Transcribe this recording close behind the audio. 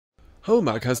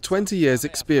HOMAG has 20 years'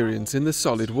 experience in the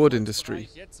solid wood industry.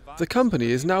 The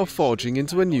company is now forging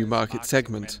into a new market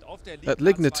segment. At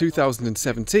LIGNA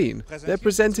 2017, they're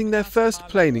presenting their first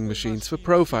planing machines for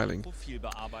profiling.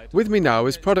 With me now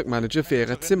is product manager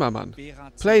Vera Zimmermann.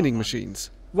 Planing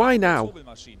machines. Why now?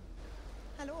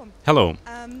 Hello.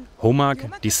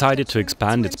 HOMAG decided to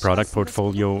expand its product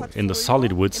portfolio in the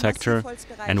solid wood sector,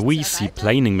 and we see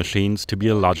planing machines to be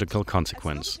a logical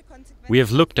consequence. We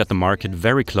have looked at the market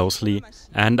very closely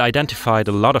and identified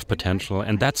a lot of potential,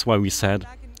 and that's why we said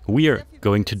we are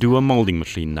going to do a molding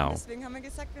machine now.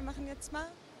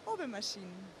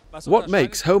 What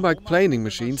makes HOMAG planing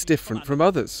machines different from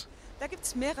others?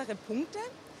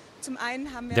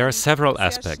 There are several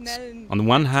aspects. On the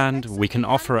one hand, we can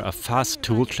offer a fast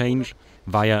tool change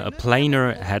via a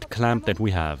planer head clamp that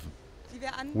we have.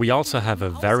 We also have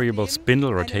a variable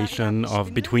spindle rotation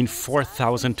of between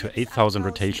 4,000 to 8,000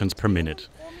 rotations per minute.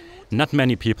 Not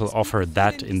many people offer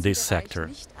that in this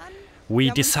sector. We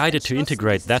decided to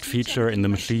integrate that feature in the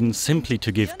machine simply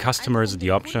to give customers the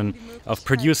option of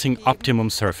producing optimum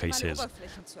surfaces.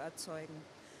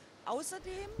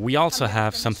 We also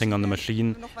have something on the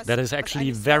machine that is actually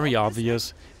very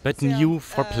obvious but new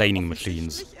for planing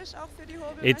machines.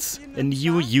 It's a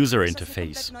new user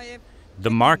interface. The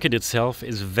market itself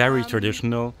is very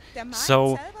traditional,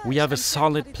 so we have a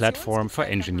solid platform for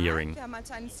engineering.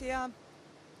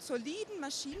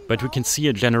 But we can see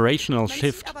a generational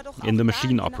shift in the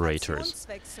machine operators.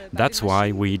 That's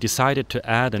why we decided to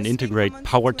add and integrate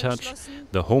Powertouch,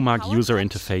 the HOMAG user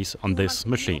interface, on this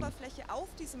machine.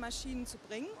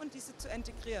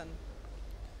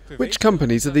 Which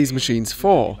companies are these machines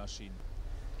for?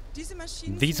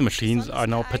 These machines are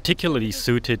now particularly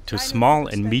suited to small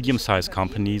and medium-sized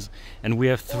companies, and we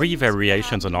have 3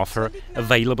 variations on offer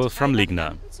available from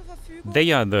LIGNA.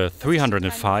 They are the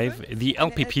 305, the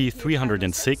LPP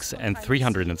 306 and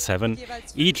 307,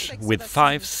 each with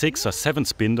 5, 6 or 7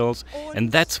 spindles,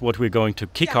 and that's what we're going to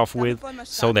kick off with,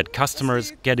 so that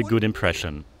customers get a good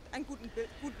impression.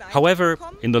 However,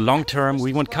 in the long term,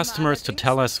 we want customers to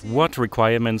tell us what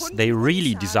requirements they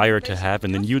really desire to have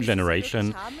in the new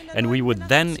generation, and we would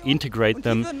then integrate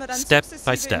them step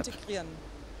by step.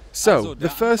 So, the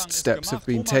first steps have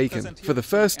been taken. For the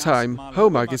first time,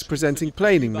 HOMAG is presenting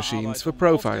planing machines for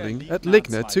profiling at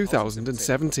LIGNA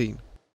 2017.